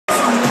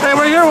Okay,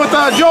 we're here with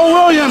Joe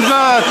Williams.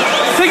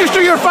 Take us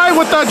through your fight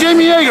with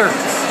Jaime Yager.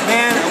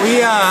 Man,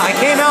 I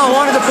came out and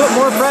wanted to put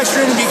more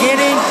pressure in the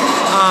beginning.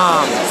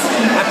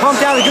 I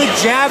pumped out a good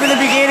jab in the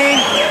beginning,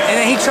 and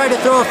then he tried to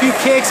throw a few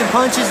kicks and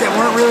punches that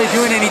weren't really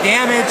doing any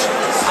damage.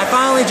 I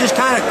finally just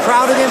kind of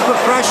crowded him, put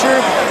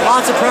pressure,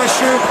 lots of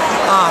pressure.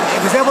 I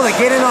was able to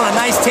get in on a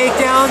nice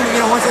takedown,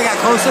 you know, once I got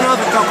close enough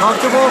and felt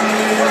comfortable.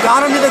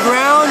 Got him to the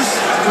ground,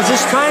 was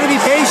just trying to be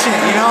patient,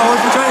 you know, I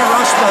wasn't trying to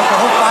rush the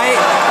whole fight.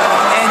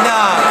 And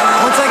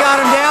once I got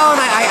him down,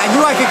 I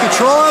knew I could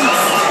control him.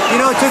 You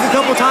know, it took a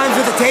couple times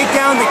with the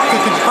takedown to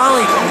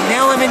finally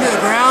nail him into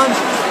the ground.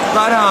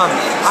 But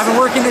I've been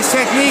working this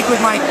technique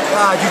with my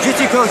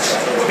jiu-jitsu coach,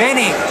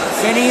 Benny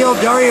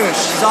Dariush.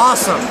 He's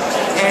awesome.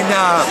 And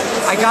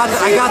I got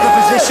the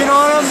position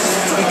on him.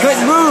 He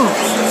couldn't move,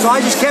 so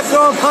I just kept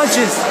throwing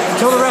punches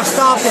until the ref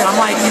stopped it. I'm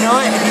like, you know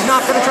what? If he's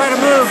not going to try to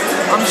move,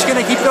 I'm just going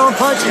to keep throwing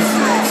punches.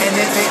 And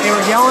they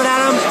were yelling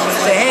at him,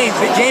 say, hey,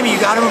 Jaime, you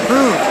got to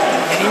improve.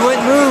 And he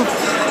wouldn't move.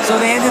 So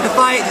they ended the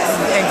fight,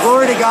 and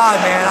glory to God,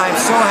 man. I'm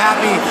so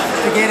happy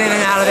to get in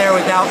and out of there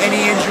without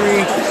any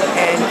injury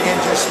and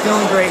just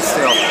feeling great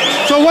still.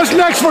 So what's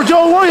next for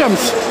Joe Williams?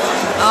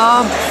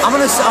 I'm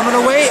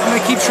gonna wait. I'm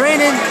gonna keep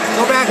training.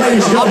 I'll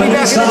be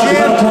back in the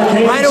gym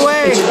right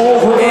away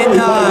and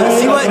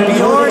see what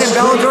Bjorn and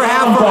Bellator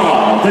have for me.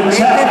 They've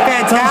been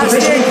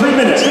fantastic.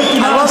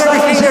 I love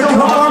everything they're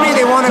doing for me.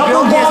 They want to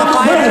build me as a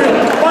fighter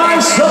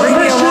and bring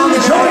me along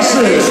in their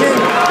organization.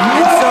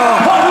 And so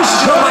I'm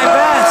doing my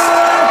best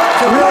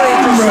to really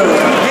just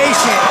be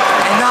patient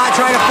and not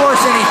try to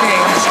force anything.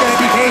 I'm just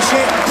gonna be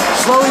patient,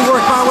 slowly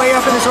work my way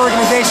up in this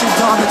organization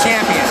until I'm the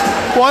champion.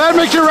 Well, that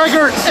makes your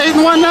record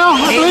 8-1 now,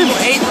 I believe?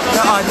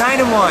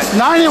 9-1.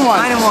 9-1.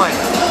 9-1.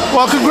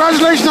 Well,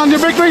 congratulations on your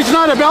victory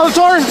tonight at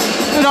Bellator,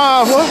 and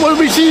we'll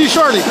be seeing you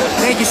shortly.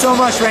 Thank you so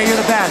much, Ray. You're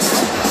the best.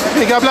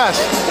 Hey, God bless.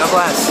 God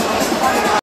bless.